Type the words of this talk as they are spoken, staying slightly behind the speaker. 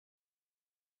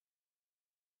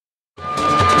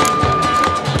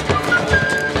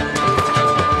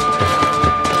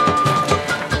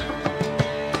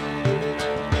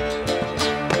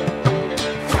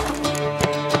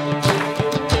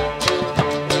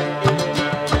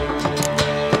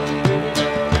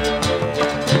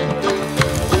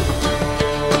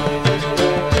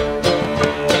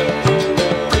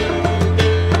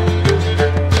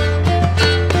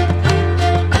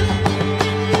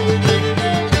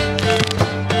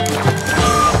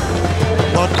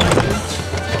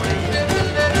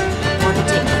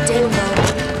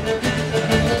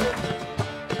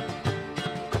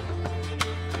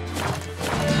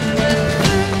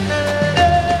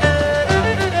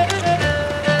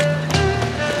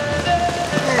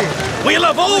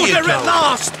of order at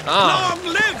last! Ah.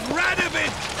 Long live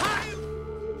Radovid!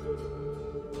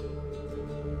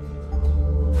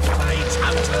 Blades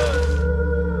Hunter!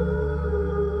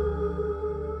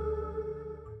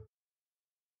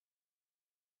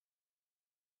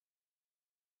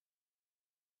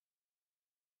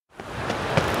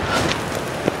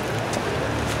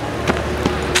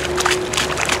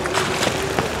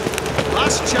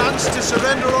 Last chance to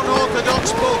surrender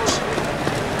unorthodox books.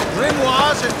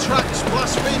 Grimoires and tracts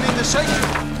blaspheming the sacred.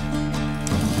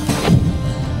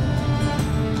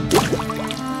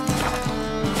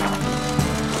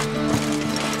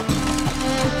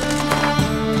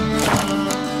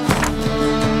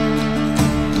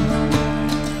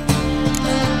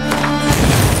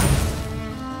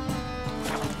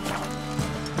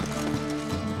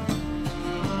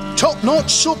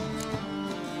 Top-notch soup.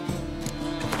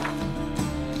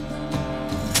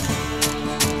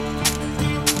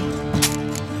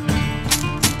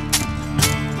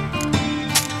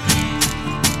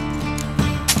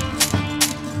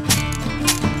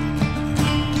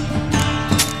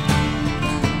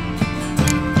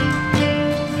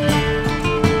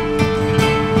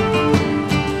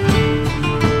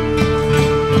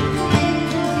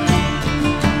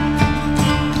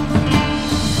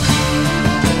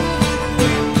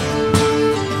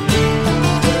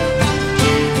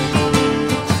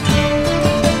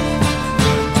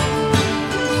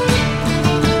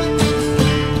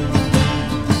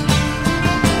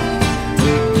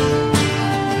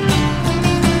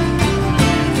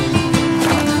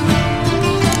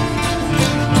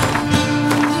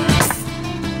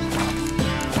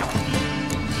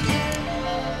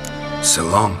 So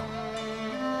long.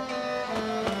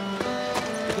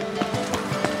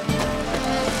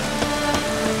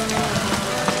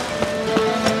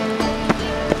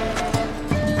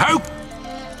 How?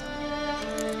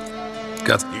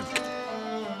 Got You...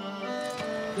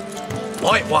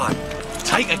 White one,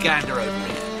 take a gander over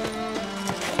here.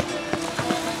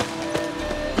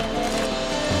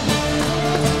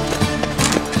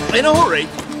 In a hurry.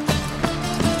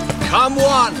 Come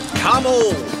one, come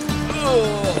all.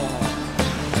 Oh.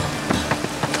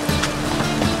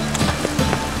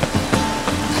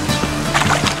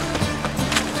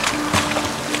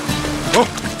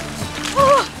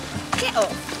 Get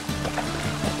off.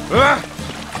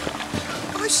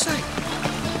 I say.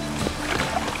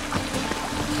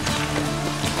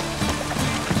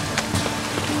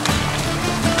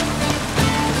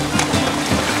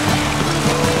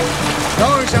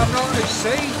 Those I'm not to see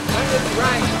when it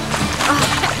rains.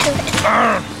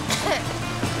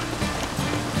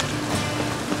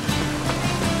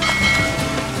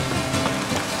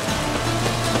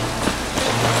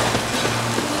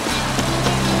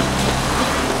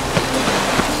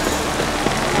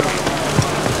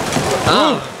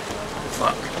 Oh,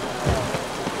 fuck.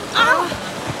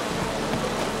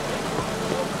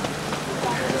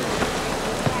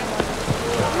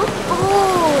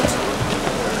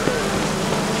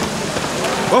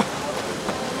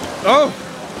 Oh!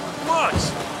 What?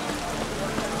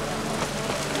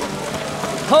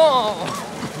 Oh.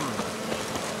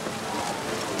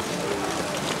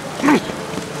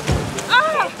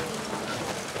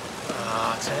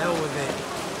 Ah, to hell with it.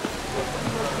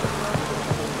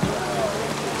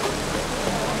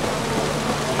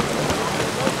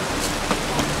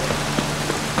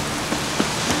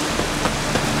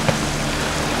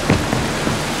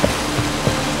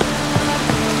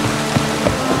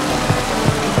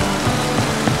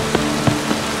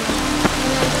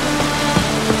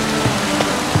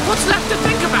 What's left to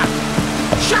think about?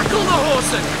 Shackle the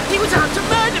horse and he was out to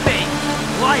murder me!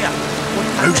 Liar!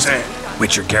 Who's there?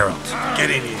 Witcher Geralt.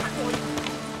 Get in here.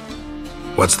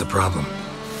 What's the problem?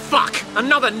 Fuck!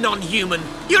 Another non-human!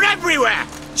 You're everywhere!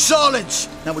 Silence!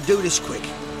 Now we'll do this quick.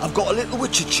 I've got a little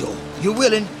witcher chore. You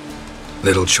willing?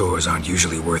 Little chores aren't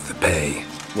usually worth the pay.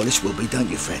 Well, this will be, don't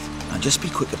you, Fred? Now just be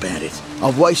quick about it.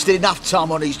 I've wasted enough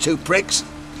time on these two pricks.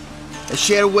 They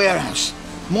share a warehouse.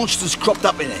 Monsters cropped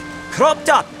up in it. Cropped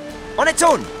up? On its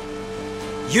own?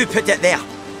 You put it there.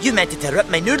 You meant it to rip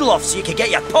my noodle off so you could get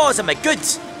your paws on my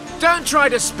goods. Don't try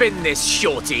to spin this,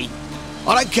 shorty.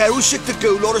 I don't care who's sick the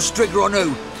ghoul or the strigger on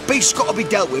who. Beast's got to be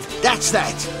dealt with. That's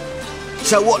that.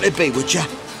 So what'll it be, would ya?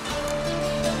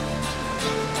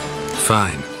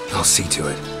 Fine, I'll see to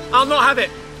it. I'll not have it.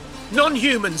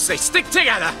 Non-humans, they stick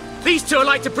together. These two are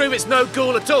like to prove it's no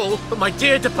ghoul at all, but my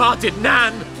dear departed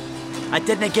Nan. I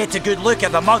didn't get a good look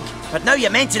at the mug, but now you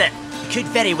mention it, it could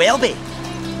very well be.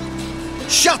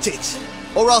 Shut it!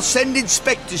 Or I'll send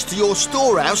inspectors to your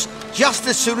storehouse just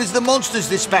as soon as the monster's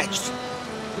dispatched.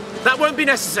 That won't be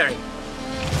necessary.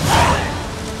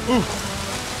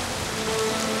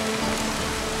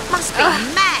 Must be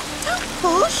mad. Don't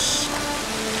push.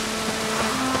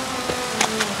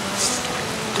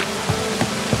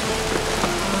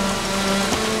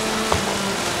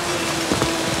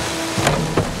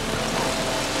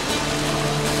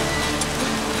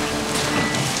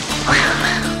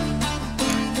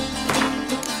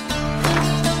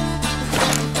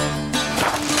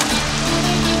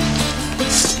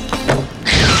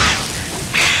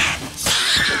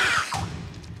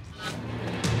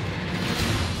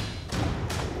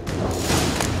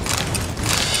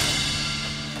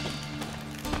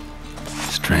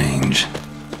 Strange.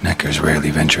 Neckers rarely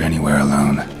venture anywhere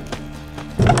alone.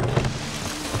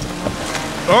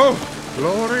 Oh!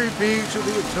 Glory be to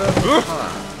the eternal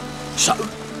fire. So,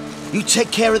 you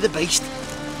take care of the beast?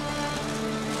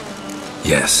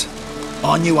 Yes.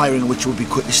 I knew hiring which would be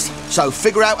quickest. So,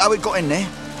 figure out how it got in there.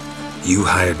 You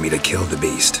hired me to kill the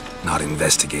beast, not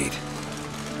investigate.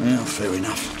 Well, fair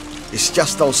enough. It's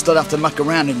just I stood have to muck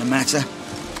around in the matter.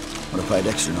 Would have paid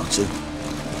extra not to.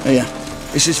 Here,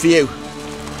 this is for you.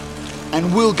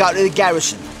 And we'll go to the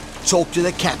garrison, talk to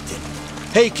the captain.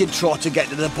 He can try to get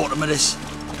to the bottom of this.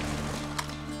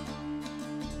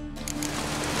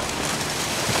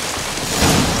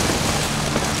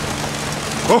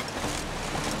 Oh!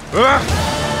 Ah!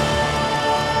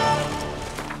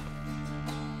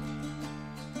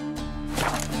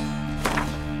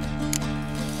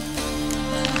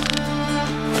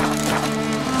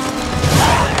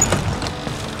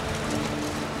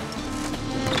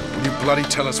 Bloody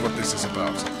tell us what this is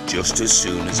about. Just as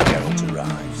soon as Geralt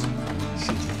arrives.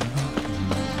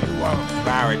 You are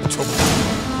married to...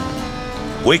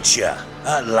 Witcher,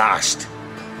 at last.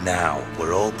 Now,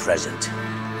 we're all present.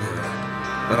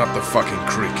 Then up the fucking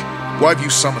creek. Why have you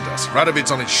summoned us?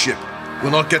 Radovid's on his ship.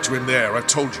 We'll not get to him there, I've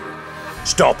told you.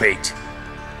 Stop it!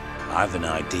 I've an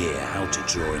idea how to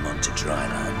draw him onto dry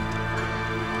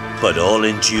land. But all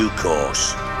in due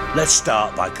course. Let's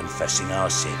start by confessing our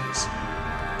sins.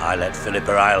 I let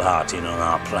Philippa Eilhart in on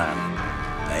our plan.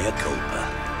 Mea culpa.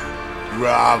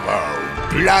 Bravo!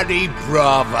 Bloody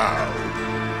bravo!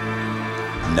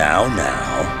 Now,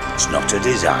 it's not a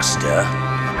disaster.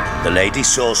 The Lady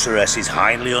Sorceress is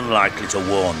highly unlikely to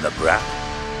warn the brat.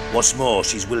 What's more,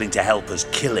 she's willing to help us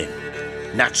kill him.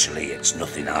 Naturally, it's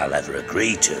nothing I'll ever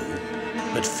agree to.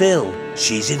 But Phil,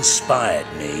 she's inspired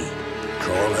me.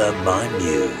 Call her my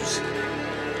muse.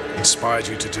 Inspired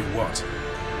you to do what?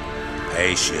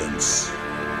 Patience.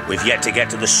 We've yet to get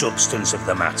to the substance of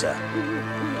the matter.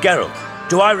 Geralt,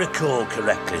 do I recall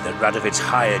correctly that Radovid's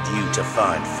hired you to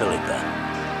find Philippa?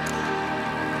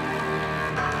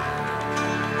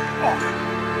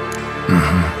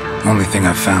 Mm-hmm. Only thing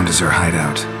I've found is her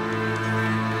hideout.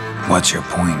 What's your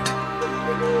point?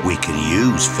 We can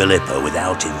use Philippa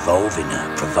without involving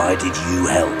her, provided you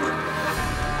help.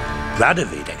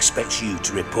 Radovid expects you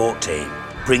to report to him,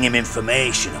 bring him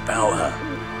information about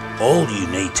her. All you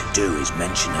need to do is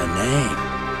mention her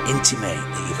name, intimate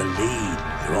that you've a lead,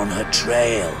 you're on her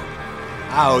trail.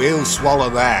 Oh, he'll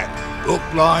swallow that. Hook,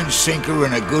 line, sinker,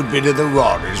 and a good bit of the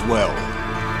rod as well.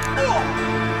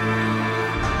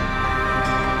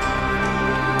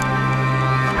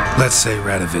 Let's say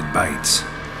Radovid bites,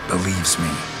 believes me,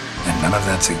 and none of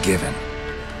that's a given.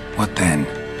 What then?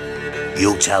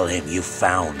 You'll tell him you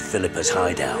found Philippa's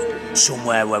hideout,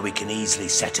 somewhere where we can easily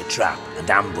set a trap and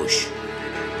ambush.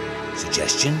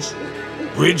 Suggestions?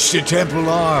 Bridge to Temple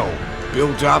Isle.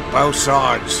 Built up both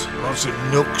sides. Lots of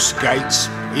nooks, gates.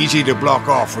 Easy to block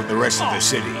off from the rest of the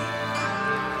city.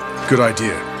 Good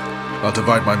idea. I'll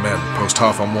divide my men, post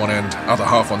half on one end, other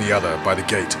half on the other, by the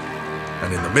gate.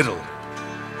 And in the middle,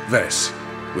 Vess,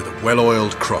 with a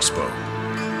well-oiled crossbow.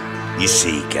 You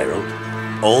see,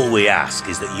 Geralt, all we ask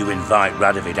is that you invite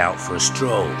Radovid out for a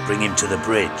stroll, bring him to the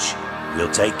bridge.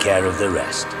 We'll take care of the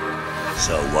rest.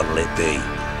 So what'll it be?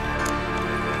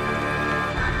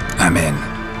 I'm in.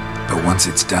 But once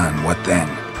it's done, what then?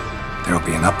 There'll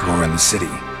be an uproar in the city.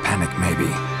 Panic, maybe.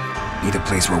 Need a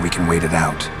place where we can wait it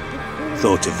out.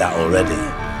 Thought of that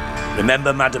already.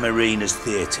 Remember Madame Irina's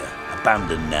theatre?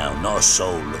 Abandoned now, not a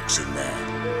soul looks in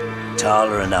there.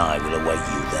 Tala and I will await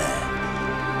you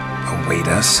there. Await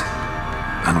us?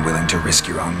 Unwilling to risk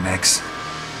your own necks?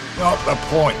 Not the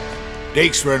point.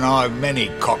 Dijkstra and I have many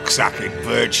cocksucking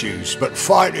virtues, but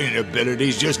fighting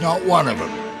ability's just not one of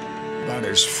them. About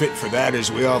as fit for that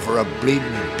as we are for a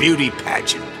bleeding beauty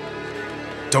pageant.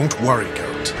 Don't worry,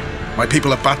 Geralt. My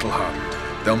people are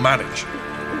battle-hardened. They'll manage.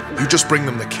 You just bring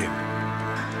them the king.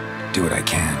 Do what I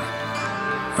can.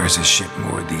 Where's his ship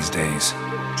moored these days?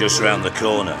 Just round the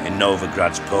corner, in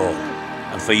Novigrad's port.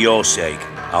 And for your sake,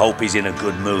 I hope he's in a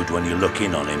good mood when you look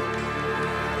in on him.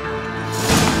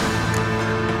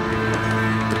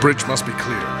 The bridge must be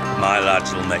clear. My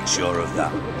lads will make sure of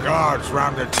that. Guards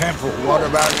round the temple, what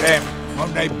about them?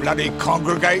 Won't they bloody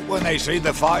congregate when they see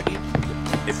the fighting?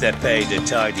 If they're paid a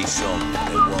tidy sum,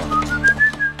 they won't.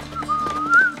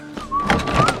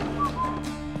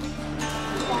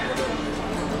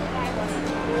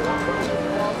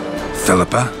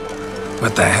 Philippa?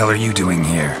 What the hell are you doing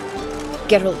here?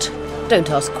 Geralt, don't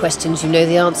ask questions you know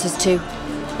the answers to.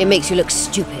 It makes you look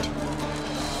stupid.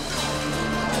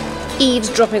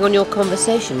 Eavesdropping on your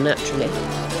conversation, naturally,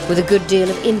 with a good deal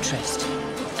of interest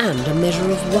and a measure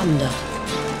of wonder.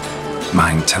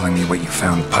 Mind telling me what you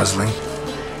found puzzling?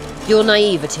 Your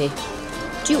naivety.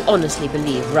 Do you honestly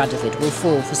believe Radovid will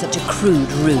fall for such a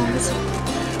crude ruse?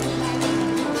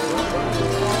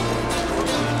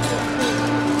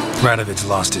 Radovid's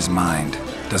lost his mind.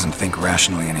 Doesn't think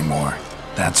rationally anymore.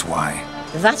 That's why.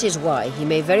 That is why he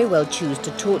may very well choose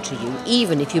to torture you,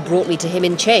 even if you brought me to him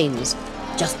in chains.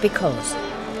 Just because.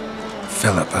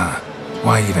 Philippa,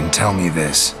 why even tell me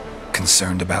this?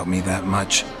 Concerned about me that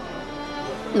much?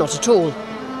 Not at all.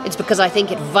 It's because I think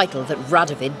it vital that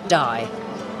Radovid die.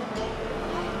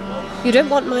 You don't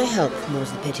want my help,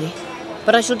 more's the pity.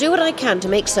 But I shall do what I can to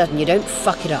make certain you don't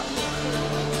fuck it up.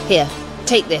 Here,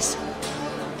 take this.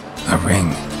 A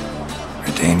ring.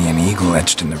 Redanian eagle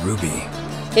etched in the ruby.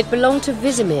 It belonged to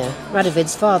Vizimir,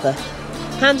 Radovid's father.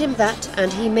 Hand him that,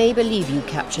 and he may believe you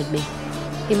captured me.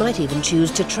 He might even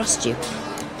choose to trust you.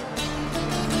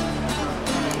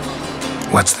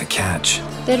 What's the catch?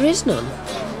 There is none.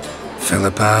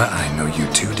 Philippa, I know you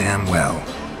too damn well.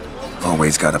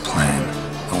 Always got a plan.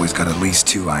 Always got at least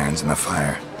 2 irons in the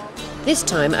fire. This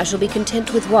time I shall be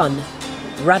content with one.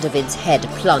 Radovid's head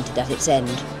planted at its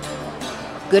end.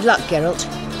 Good luck, Geralt.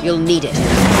 You'll need it.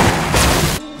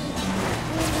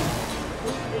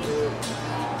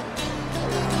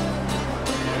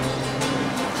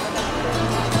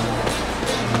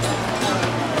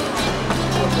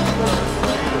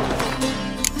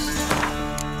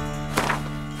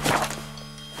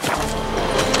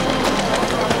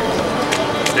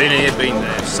 Been here, been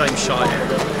there. Same shite.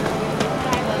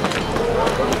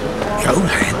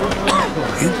 Johan,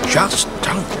 you just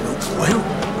don't look well.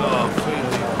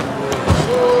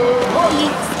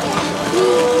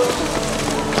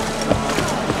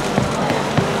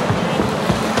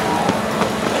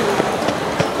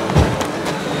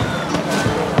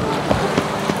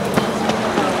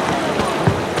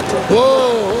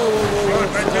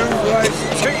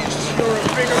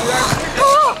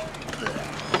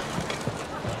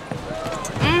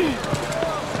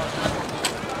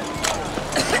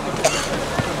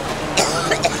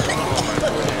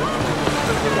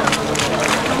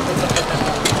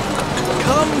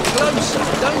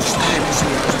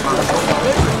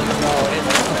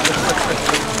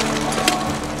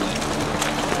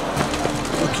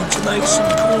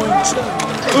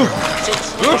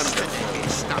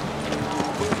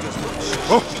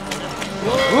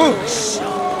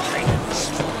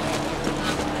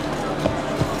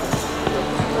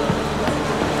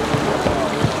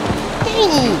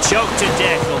 Choked to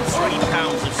death on 3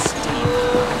 pounds of steel.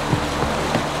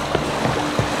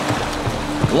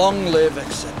 Long live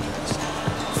acceptance.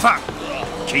 Fuck!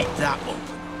 Keep that one.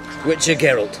 Witcher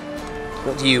Geralt,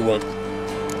 what do you want?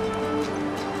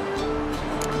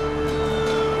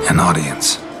 An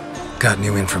audience. Got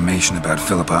new information about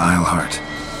Philippa Eilhart.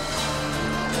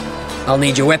 I'll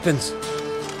need your weapons.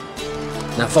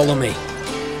 Now follow me.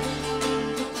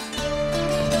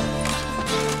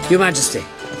 Your Majesty,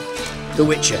 the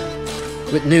Witcher,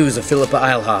 with news of Philippa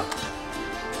Eilhart.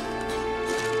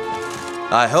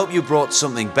 I hope you brought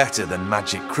something better than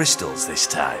magic crystals this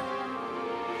time.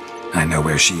 I know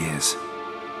where she is.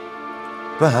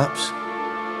 Perhaps.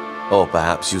 Or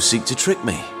perhaps you'll seek to trick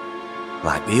me,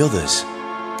 like the others.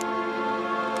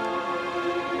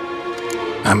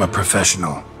 I'm a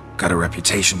professional. Got a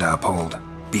reputation to uphold.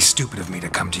 Be stupid of me to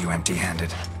come to you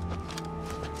empty-handed.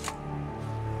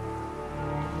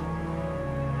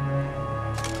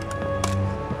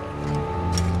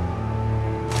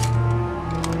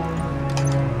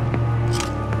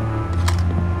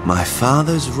 My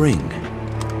father's ring.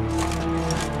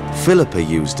 Philippa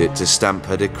used it to stamp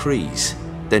her decrees,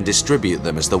 then distribute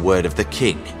them as the word of the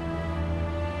king.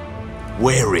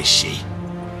 Where is she?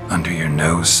 Under your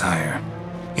nose, sire.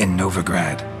 In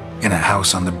Novigrad. In a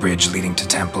house on the bridge leading to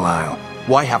Temple Isle.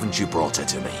 Why haven't you brought her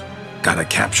to me? Gotta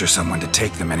capture someone to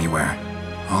take them anywhere.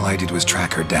 All I did was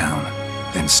track her down,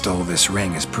 then stole this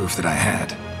ring as proof that I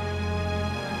had.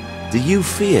 Do you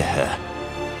fear her?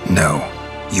 No.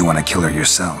 You want to kill her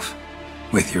yourself.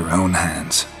 With your own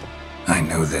hands. I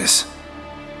know this.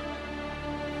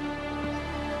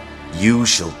 You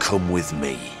shall come with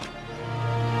me.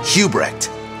 Hubrecht,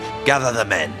 gather the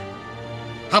men.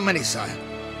 How many, sire?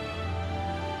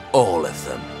 All of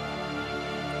them.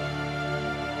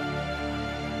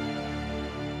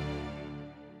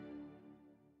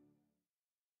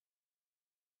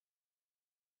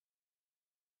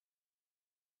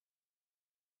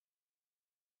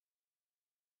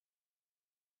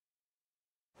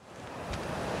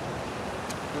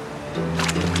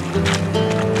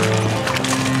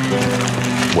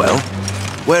 Well,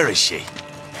 where is she?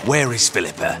 Where is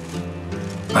Philippa?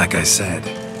 Like I said,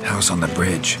 house on the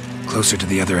bridge, closer to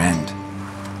the other end.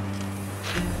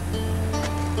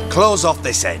 Close off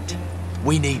this end.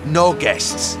 We need no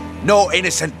guests, no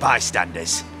innocent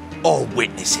bystanders, or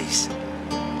witnesses.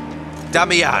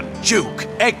 Damian, Duke,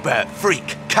 Egbert,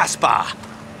 Freak, Caspar.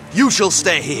 You shall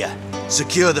stay here,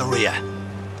 secure the rear,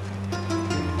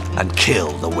 and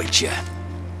kill the Witcher.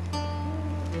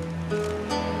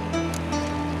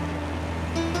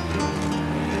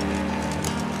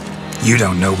 You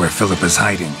don't know where Philippa's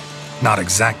hiding. Not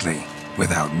exactly,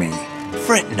 without me.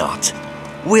 Fret not.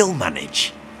 We'll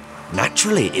manage.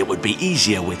 Naturally, it would be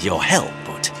easier with your help,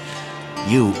 but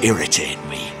you irritate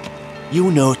me.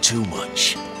 You know too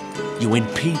much. You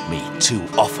impede me too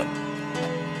often.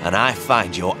 And I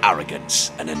find your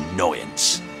arrogance an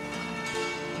annoyance.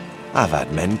 I've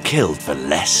had men killed for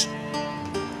less.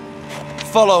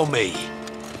 Follow me.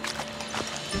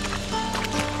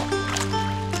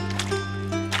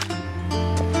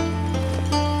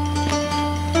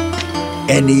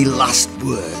 Any last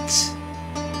words?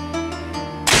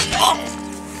 Oh!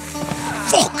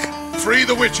 Fuck! Free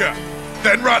the Witcher,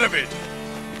 then Radovid.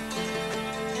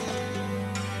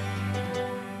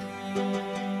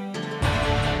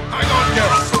 Hang on,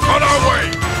 Geralt. On our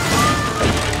way!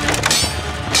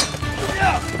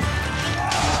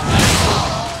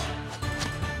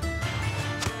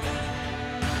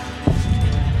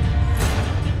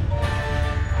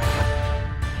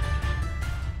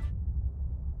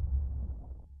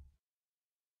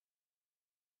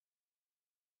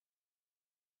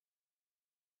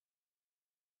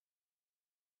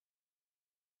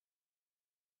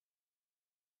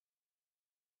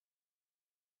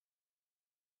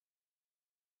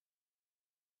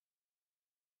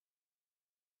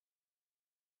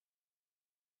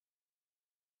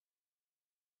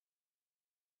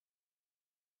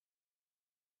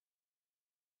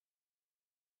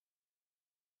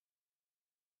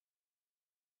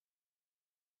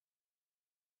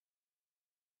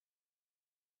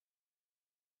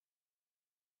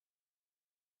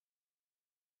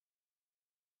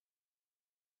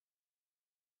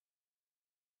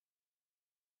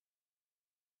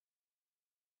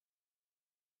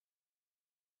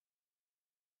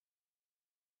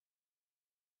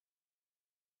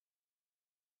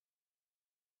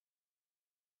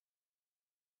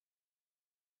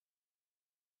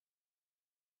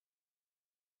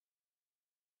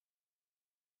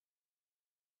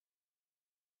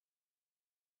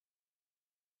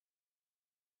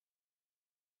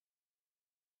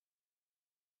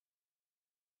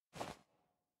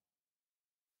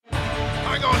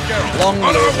 Hang on, Geralt. Long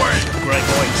on our way. Great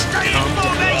boys. Stay in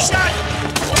formation!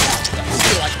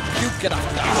 You get up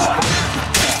now.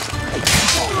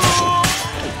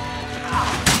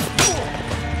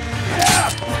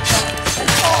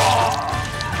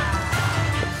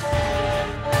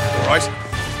 All right.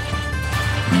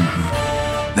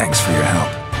 Thanks for your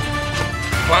help.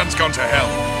 Plan's gone to hell.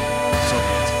 So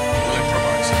be it. We'll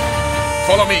improvise.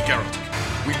 Follow me, Geralt.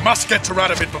 We must get to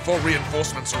Radovid before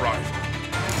reinforcements arrive.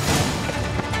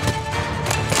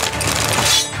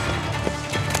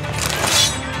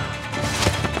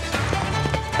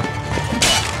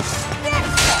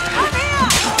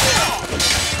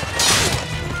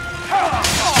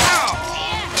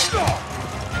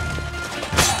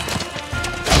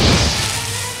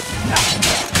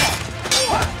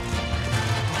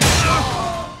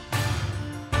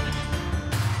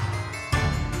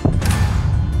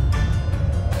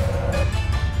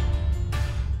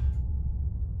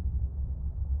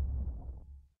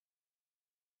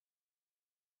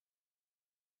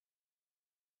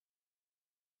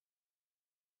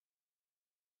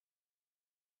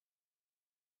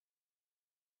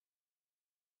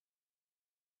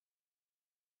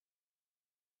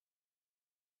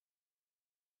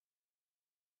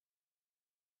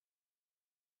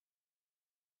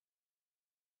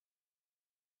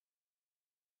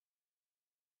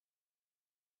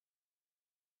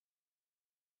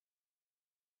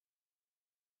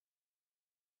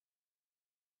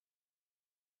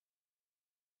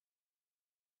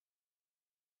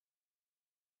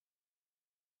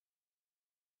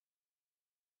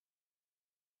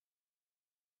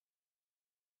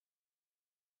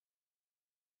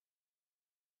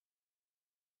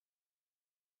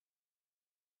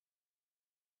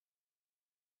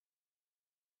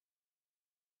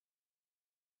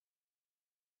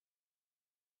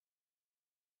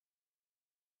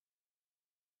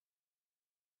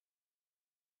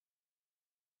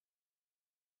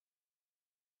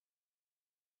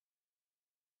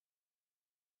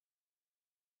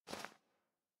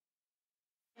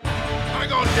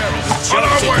 Hang on, Geralt! On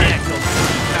our way!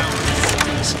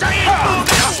 Stay in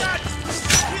formation!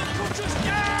 He'll put us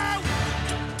down!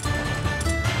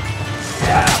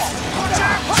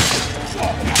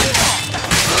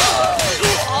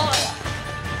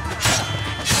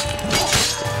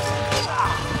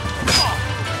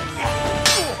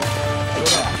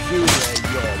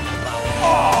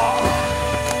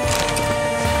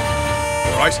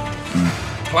 All right?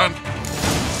 Plan.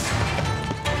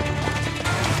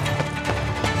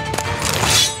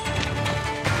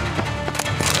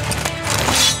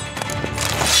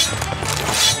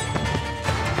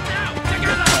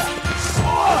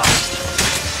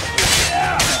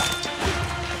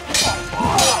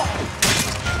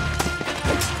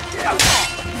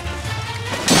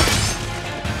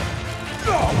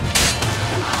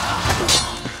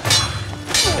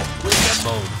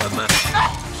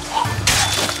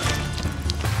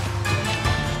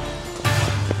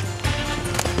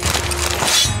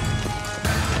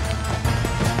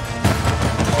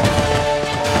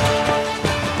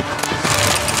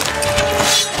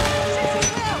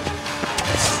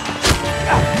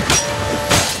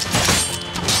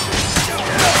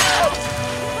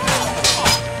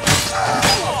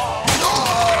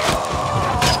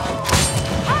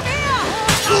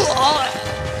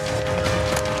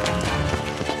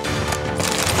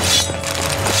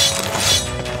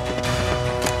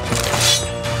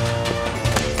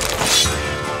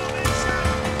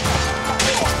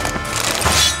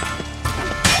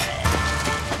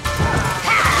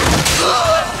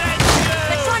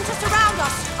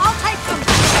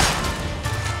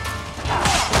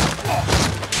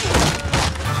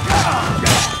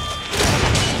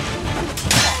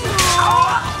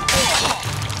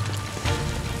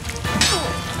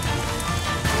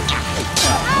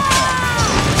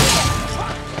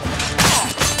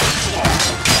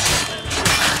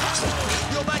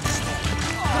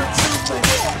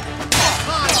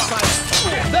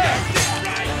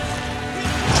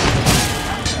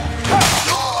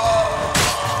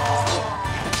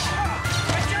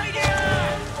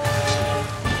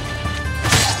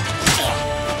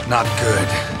 Not good.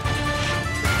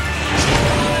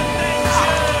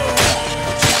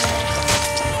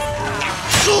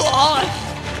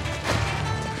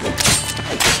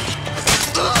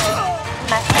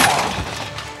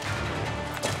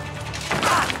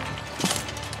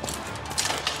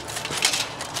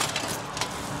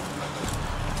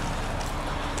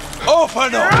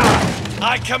 Open up!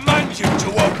 I command you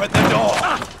to open the door!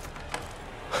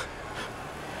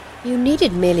 You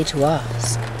needed merely to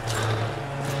ask.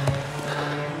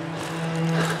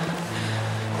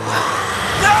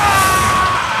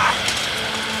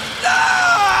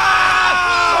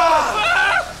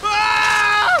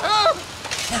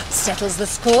 That settles the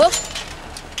score.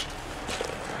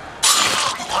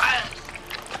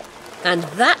 And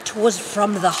that was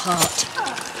from the heart.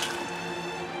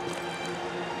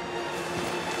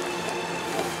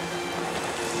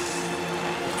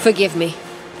 Forgive me.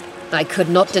 I could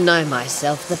not deny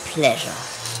myself the pleasure.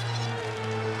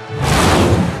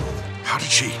 How did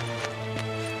she?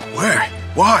 Where?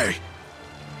 Why?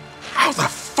 How the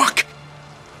fuck?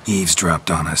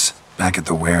 Eavesdropped on us, back at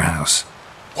the warehouse.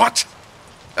 What?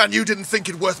 And you didn't think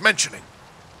it worth mentioning?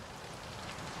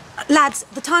 Lads,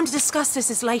 the time to discuss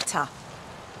this is later.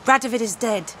 Radovid is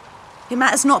dead. It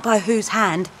matters not by whose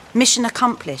hand. Mission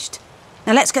accomplished.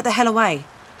 Now let's get the hell away.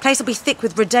 Place will be thick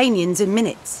with Redanians in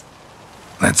minutes.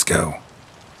 Let's go.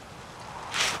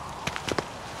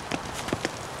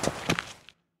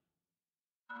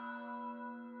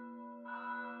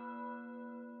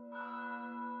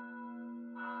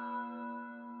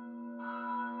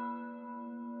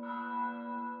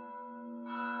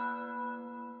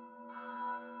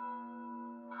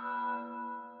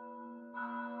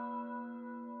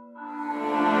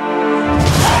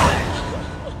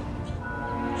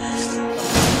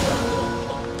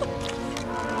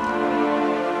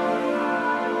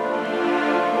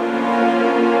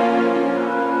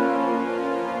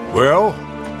 Well,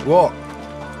 what?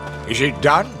 Is it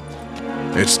done?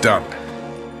 It's done.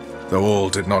 Though all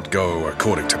did not go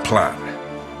according to plan.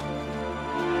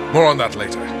 More on that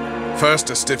later. First,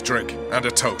 a stiff drink and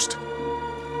a toast.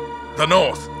 The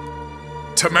North.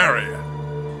 Temeria.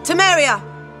 Temeria!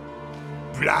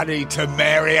 Bloody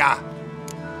Temeria!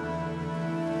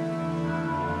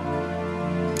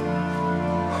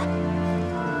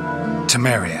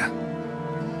 Temeria.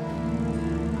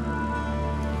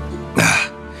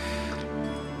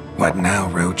 What now,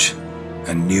 Roach?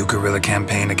 A new guerrilla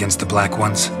campaign against the Black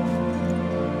Ones?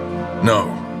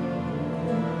 No.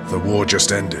 The war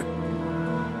just ended.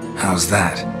 How's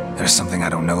that? There's something I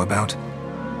don't know about?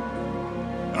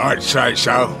 I'd say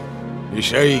so. You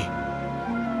see,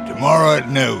 tomorrow at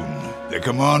noon, the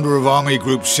commander of Army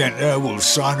Group Center will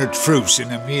sign a truce in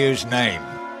Emir's name.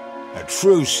 A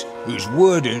truce whose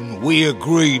wording we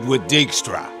agreed with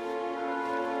Dijkstra.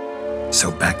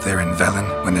 So back there in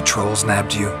Velen, when the trolls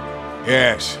nabbed you?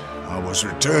 Yes, I was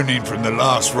returning from the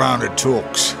last round of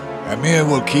talks. Emir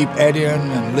will keep Edion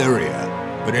and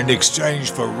Lyria, but in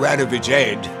exchange for Radovid's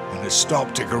head and a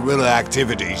stop to guerrilla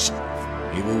activities,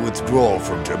 he will withdraw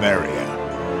from Temeria.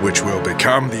 Which will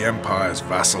become the Empire's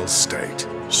vassal state.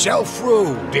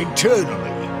 Self-ruled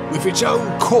internally, with its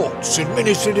own courts,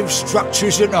 administrative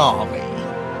structures and army.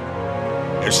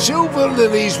 The silver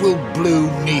lilies will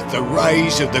bloom neath the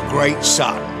rays of the great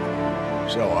sun.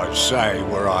 So I say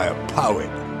were I a poet.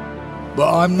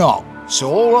 But I'm not,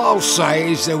 so all I'll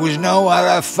say is there was no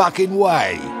other fucking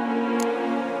way.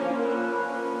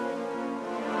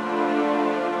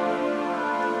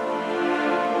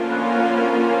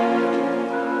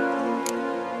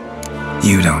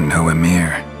 You don't know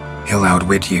Emir. He'll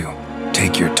outwit you.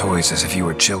 Take your toys as if you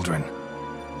were children.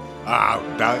 Oh,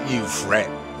 don't you fret.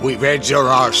 We've heads on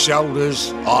our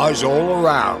shoulders, eyes all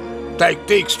around. Take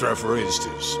Dijkstra, for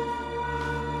instance.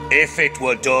 If it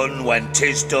were done when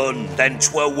 'tis done, then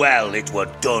 'twere well it were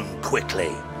done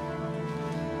quickly.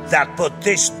 That but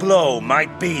this blow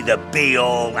might be the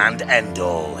be-all and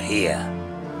end-all here.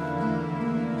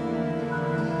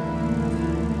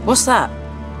 What's that?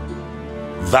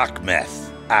 Vakmeth,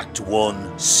 Act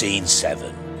 1, Scene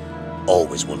 7.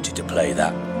 Always wanted to play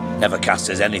that. Never cast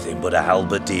as anything but a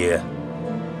halberdier.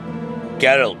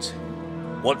 Geralt,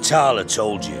 what Tala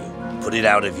told you, put it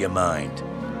out of your mind.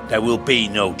 There will be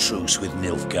no truce with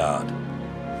Nilfgaard.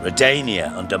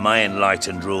 Redania, under my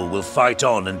enlightened rule, will fight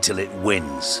on until it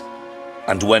wins.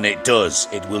 And when it does,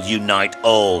 it will unite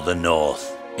all the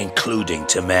North, including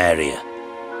Temeria.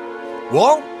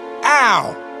 What?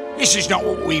 How? This is not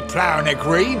what we planned and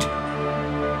agreed.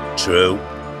 True.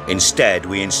 Instead,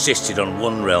 we insisted on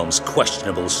one realm's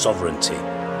questionable sovereignty,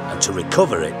 and to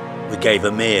recover it, we gave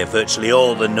Emir virtually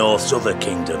all the North's other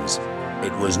kingdoms.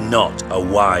 It was not a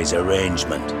wise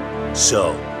arrangement.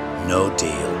 So, no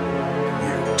deal.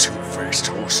 You two-faced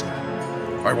horse.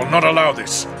 I will not allow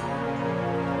this.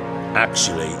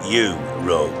 Actually, you,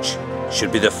 Roach,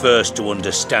 should be the first to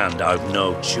understand I've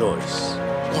no choice.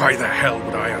 Why the hell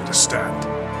would I understand?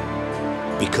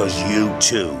 Because you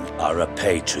too are a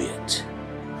patriot.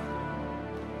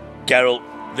 Geralt,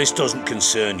 this doesn't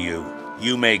concern you.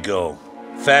 You may go.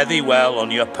 Fare thee well on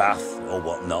your path, or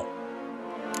whatnot.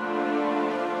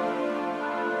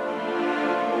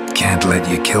 Can't let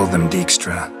you kill them,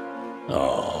 Dijkstra.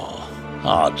 Oh,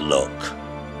 hard luck.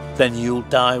 Then you'll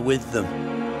die with them.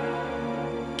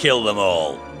 Kill them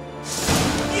all.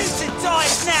 You to die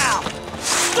now!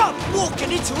 Stop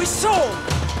walking into his sword!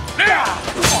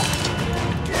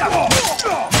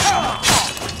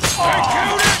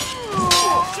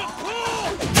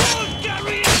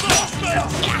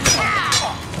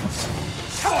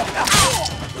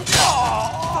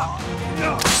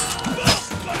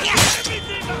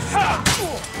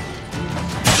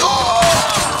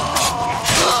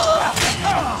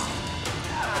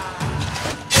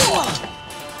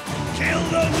 Kill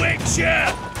the Witcher!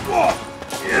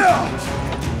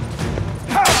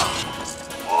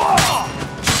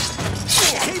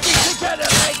 Keep it together,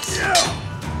 mates!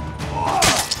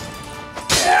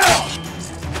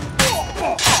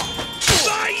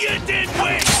 Buy your dead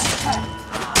witch!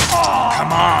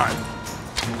 Come on!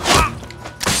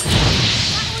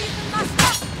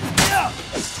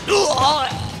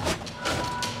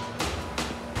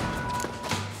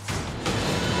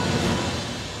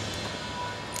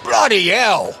 Bloody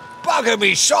hell! Bugger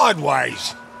me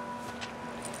sideways!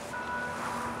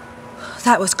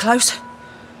 That was close.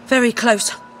 Very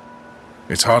close.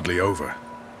 It's hardly over.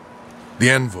 The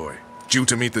envoy, due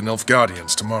to meet the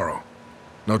Nilfgaardians tomorrow.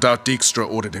 No doubt Dijkstra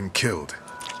ordered him killed.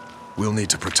 We'll need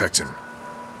to protect him.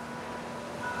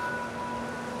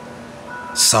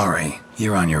 Sorry,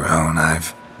 you're on your own.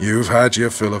 You've had your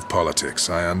fill of politics,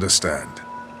 I understand.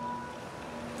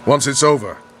 Once it's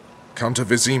over, come to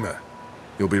Vizima.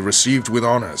 You'll be received with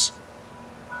honors.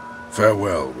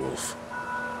 Farewell, Wolf.